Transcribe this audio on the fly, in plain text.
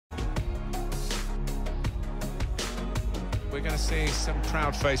we're going to see some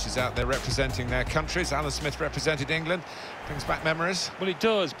proud faces out there representing their countries. Alan Smith represented England. Brings back memories. Well, it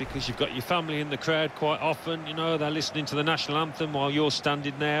does, because you've got your family in the crowd quite often. You know, they're listening to the national anthem while you're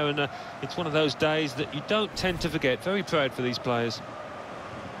standing there, and it's one of those days that you don't tend to forget. Very proud for these players.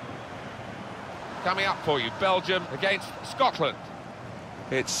 Coming up for you, Belgium against Scotland.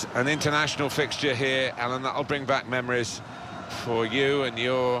 It's an international fixture here, Alan. That'll bring back memories for you and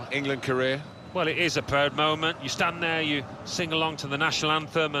your England career. Well, it is a proud moment. You stand there, you sing along to the national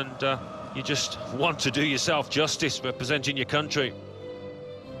anthem, and you just want to do yourself justice representing your country.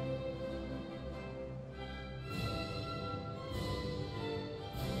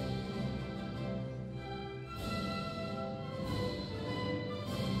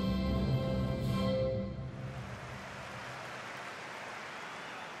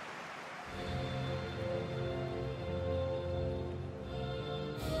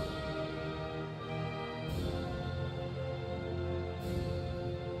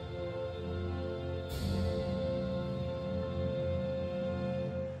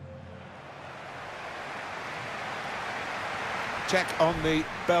 Check on the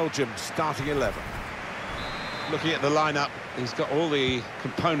Belgium starting 11. Looking at the lineup, he's got all the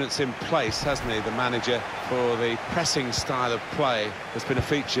components in place, hasn't he, the manager, for the pressing style of play that's been a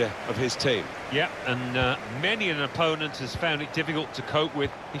feature of his team. Yeah, and many an opponent has found it difficult to cope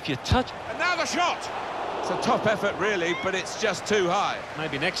with. If you touch... And now the shot! It's a top effort, really, but it's just too high.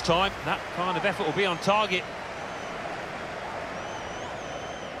 Maybe next time, that kind of effort will be on target.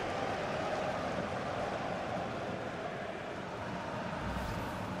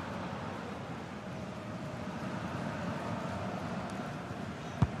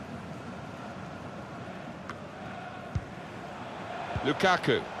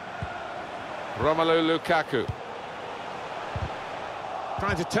 Lukaku. Romelu Lukaku.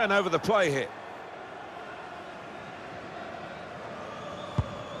 Trying to turn over the play here.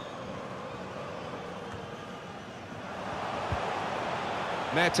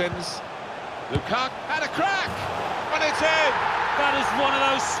 Mertens. Lukaku had a crack! And it's in! That is one of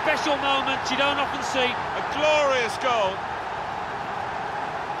those special moments you don't often see. A glorious goal.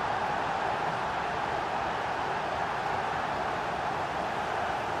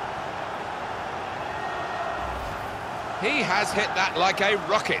 He has hit that like a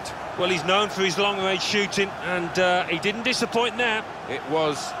rocket. Well, he's known for his long-range shooting, and he didn't disappoint there. It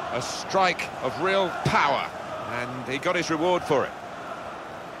was a strike of real power, and he got his reward for it.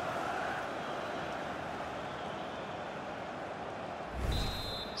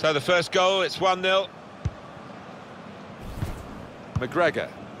 So the first goal, it's 1-0. McGregor.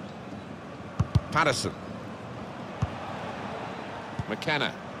 Patterson.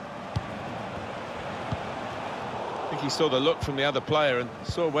 McKenna. I think he saw the look from the other player and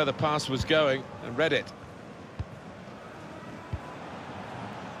saw where the pass was going and read it.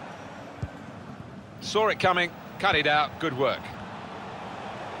 Saw it coming, cut it out, good work.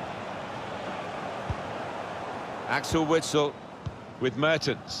 Axel Witsel with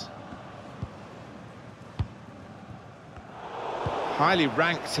Mertens. Highly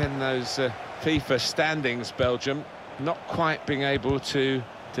ranked in those FIFA standings, Belgium. Not quite being able to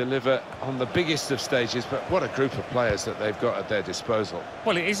deliver on the biggest of stages, but what a group of players that they've got at their disposal.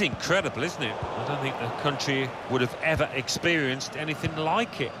 Well, it is incredible, isn't it? I don't think the country would have ever experienced anything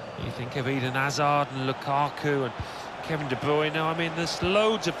like it. You think of Eden Hazard and Lukaku and Kevin De Bruyne. I mean, there's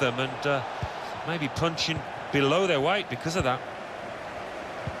loads of them, and maybe punching below their weight because of that.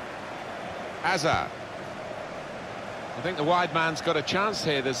 Hazard. I think the wide man's got a chance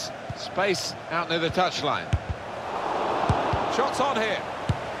here. There's space out near the touchline. Shots on here.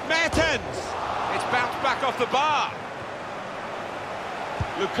 Mertens! It's bounced back off the bar.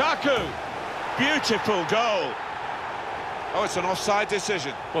 Lukaku! Beautiful goal. Oh, it's an offside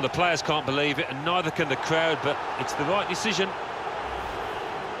decision. Well, the players can't believe it, and neither can the crowd, but it's the right decision.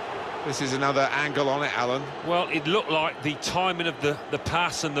 This is another angle on it, Alan. Well, it looked like the timing of the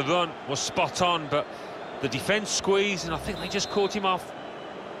pass and the run was spot on, but the defence squeezed, and I think they just caught him off.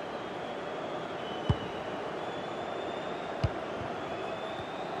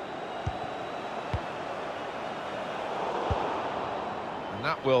 And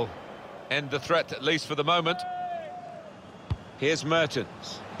that will end the threat, at least for the moment. Here's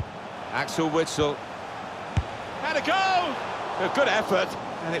Mertens. Axel Witsel. Had a goal! A good effort,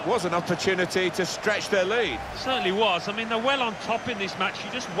 and it was an opportunity to stretch their lead. Certainly was. I mean, they're well on top in this match.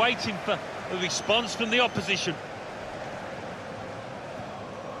 You're just waiting for a response from the opposition.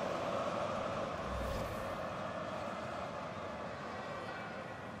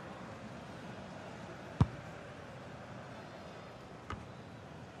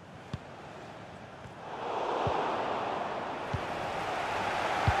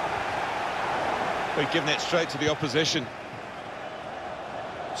 We've given it straight to the opposition.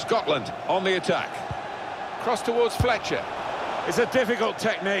 Scotland on the attack. Cross towards Fletcher. It's a difficult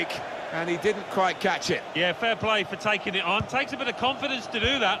technique, and he didn't quite catch it. Yeah, fair play for taking it on. Takes a bit of confidence to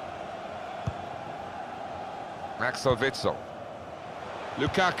do that. Axel Witsel.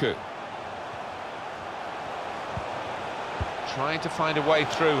 Lukaku. Trying to find a way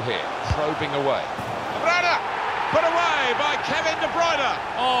through here, probing away. Bruyne! Put away by Kevin De Bruyne!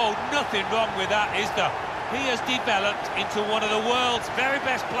 Oh, nothing wrong with that, is there? He has developed into one of the world's very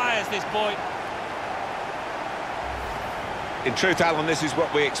best players, this boy. In truth, Alan, this is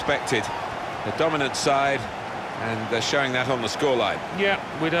what we expected. The dominant side, and they're showing that on the scoreline. Yeah,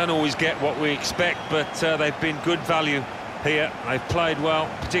 we don't always get what we expect, but they've been good value here. They've played well,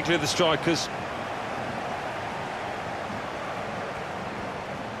 particularly the strikers.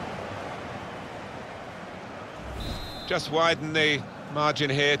 Just widen the margin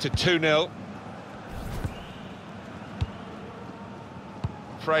here to 2-0.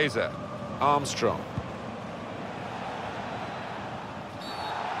 Fraser, Armstrong.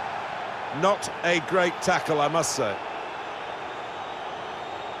 Not a great tackle, I must say.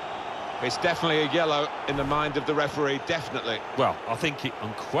 It's definitely a yellow in the mind of the referee, definitely. Well, I think it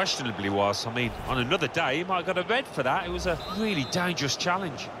unquestionably was. I mean, on another day, he might have got a red for that. It was a really dangerous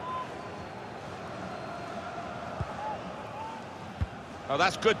challenge. Oh,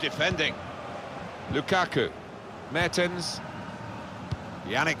 that's good defending. Lukaku. Mertens.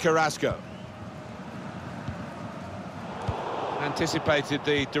 Yannick Carrasco. Anticipated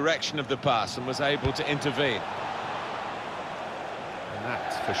the direction of the pass and was able to intervene. And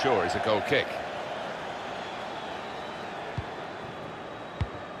that, for sure, is a goal kick.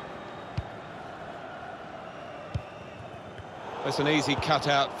 That's an easy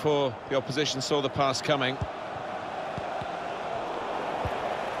cutout for the opposition, saw the pass coming.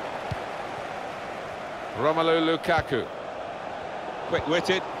 Romelu Lukaku.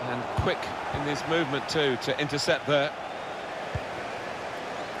 Quick-witted and quick in his movement too to intercept there.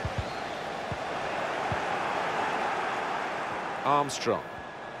 Armstrong.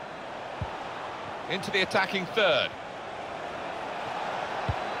 Into the attacking third.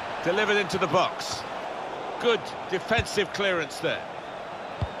 Delivered into the box. Good defensive clearance there.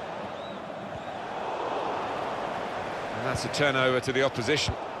 And that's a turnover to the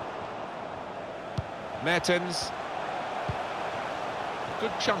opposition. Mertens.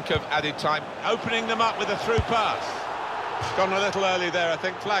 Good chunk of added time. Opening them up with a through pass. Gone a little early there, I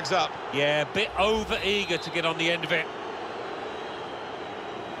think. Flags up. Yeah, a bit over-eager to get on the end of it.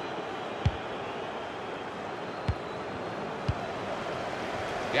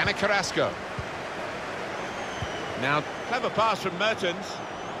 Yannick Carrasco. Now, Clever pass from Mertens.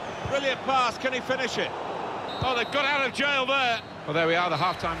 Brilliant pass, can he finish it? Oh, they've got out of jail there. well, there we are, the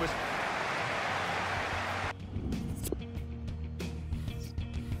half-time was...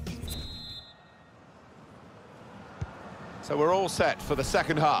 So we're all set for the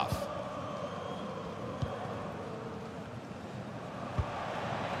second half.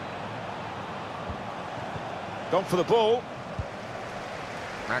 Gone for the ball.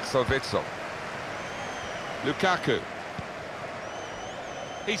 Axel Witsel. Lukaku.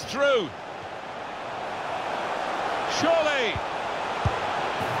 He's through. Surely.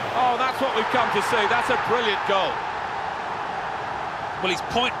 Oh, that's what we've come to see. That's a brilliant goal. Well, he's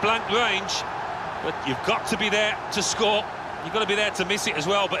point-blank range, but you've got to be there to score. You've got to be there to miss it as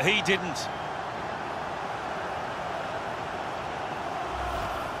well, but he didn't.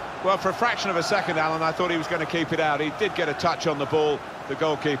 Well, for a fraction of a second, Alan, I thought he was going to keep it out. He did get a touch on the ball, the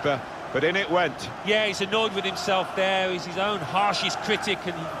goalkeeper, but in it went. Yeah, he's annoyed with himself there. He's his own harshest critic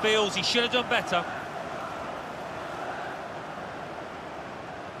and he feels he should have done better.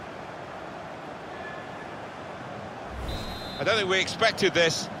 I don't think we expected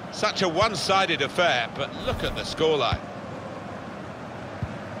this. Such a one-sided affair, but look at the scoreline.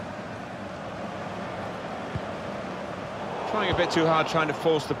 Trying a bit too hard, trying to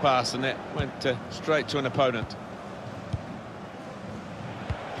force the pass, and it went straight to an opponent.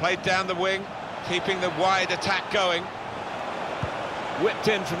 Played down the wing, keeping the wide attack going. Whipped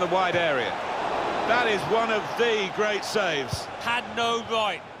in from the wide area. That is one of the great saves. Had no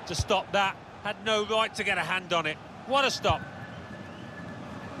right to stop that. Had no right to get a hand on it. What a stop.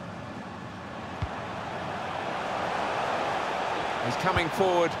 He's coming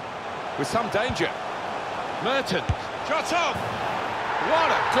forward with some danger. Mertens, shot off! What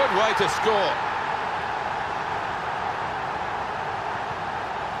a good way to score.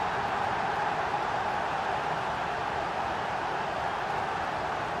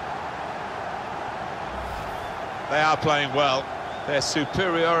 They are playing well. Their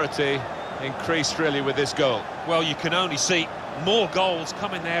superiority increased really with this goal. Well, you can only see more goals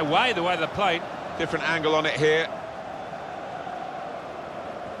coming their way, the way they're playing. Different angle on it here.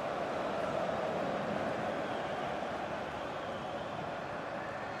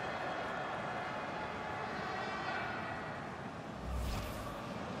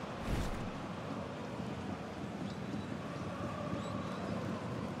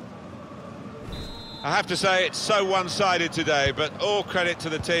 I have to say it's so one-sided today, but all credit to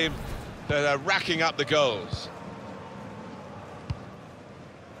the team that are racking up the goals.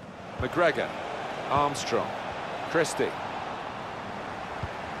 McGregor, Armstrong, Christie.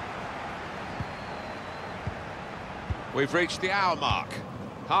 We've reached the hour mark.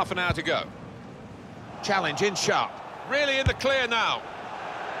 Half an hour to go. Challenge in sharp. Really in the clear now.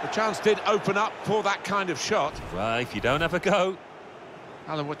 The chance did open up for that kind of shot. Well, if you don't have a go.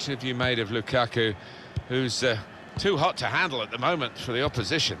 Alan, what have you made of Lukaku, who's too hot to handle at the moment for the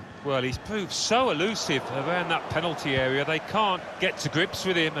opposition? Well, he's proved so elusive around that penalty area. They can't get to grips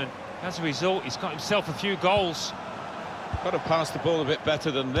with him, and as a result, he's got himself a few goals. Got to pass the ball a bit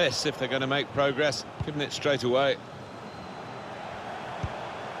better than this if they're going to make progress, giving it straight away.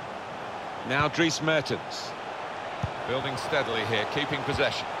 Now Dries Mertens. Building steadily here, keeping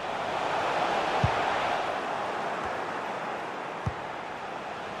possession.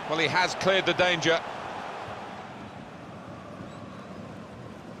 Well, he has cleared the danger.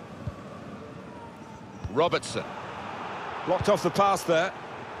 Robertson. Blocked off the pass there.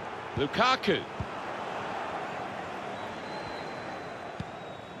 Lukaku.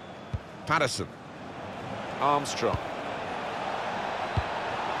 Patterson. Armstrong.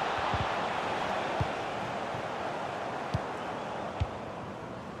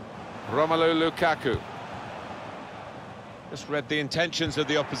 Romelu Lukaku. Just read the intentions of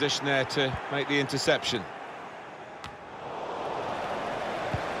the opposition there to make the interception.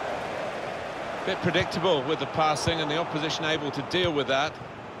 Bit predictable with the passing and the opposition able to deal with that.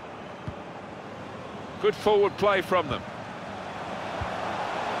 Good forward play from them.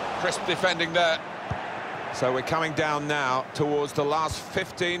 Crisp defending there. So we're coming down now towards the last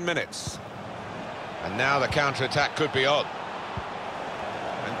 15 minutes. And now the counter-attack could be on.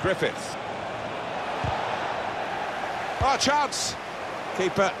 And Griffiths. Oh, chance!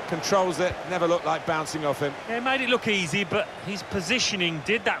 Keeper controls it, never looked like bouncing off him. Yeah, it made it look easy, but his positioning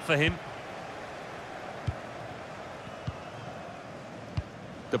did that for him.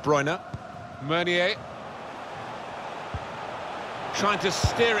 De Bruyne. Meunier. Trying to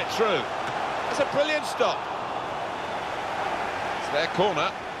steer it through. That's a brilliant stop. It's their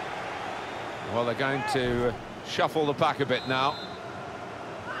corner. Well, they're going to shuffle the pack a bit now.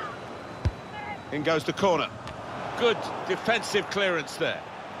 In goes the corner. Good defensive clearance there.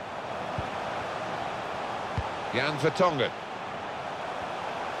 Jan Vertonghen.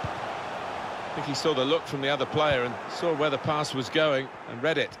 I think he saw the look from the other player and saw where the pass was going and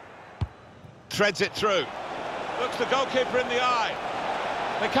read it. Threads it through. Looks the goalkeeper in the eye.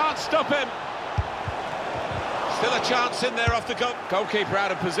 They can't stop him. Still a chance in there off the goal. Goalkeeper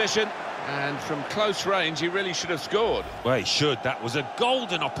out of position. And from close range, he really should have scored. Well, he should. That was a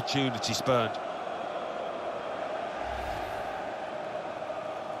golden opportunity spurned.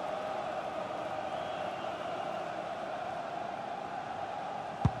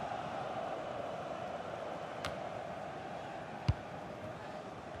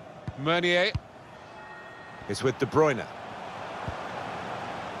 Meunier is with De Bruyne.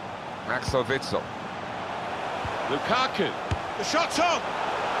 Axel Witsel. Lukaku. The shot's on!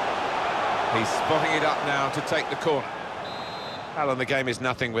 He's spotting it up now to take the corner. Alan, the game is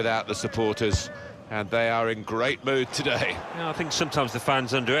nothing without the supporters, and they are in great mood today. You know, I think sometimes the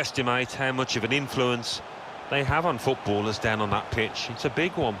fans underestimate how much of an influence they have on footballers down on that pitch. It's a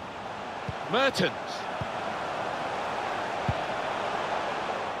big one. Mertens.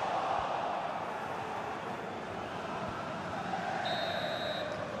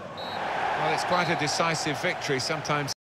 Well, it's quite a decisive victory. Sometimes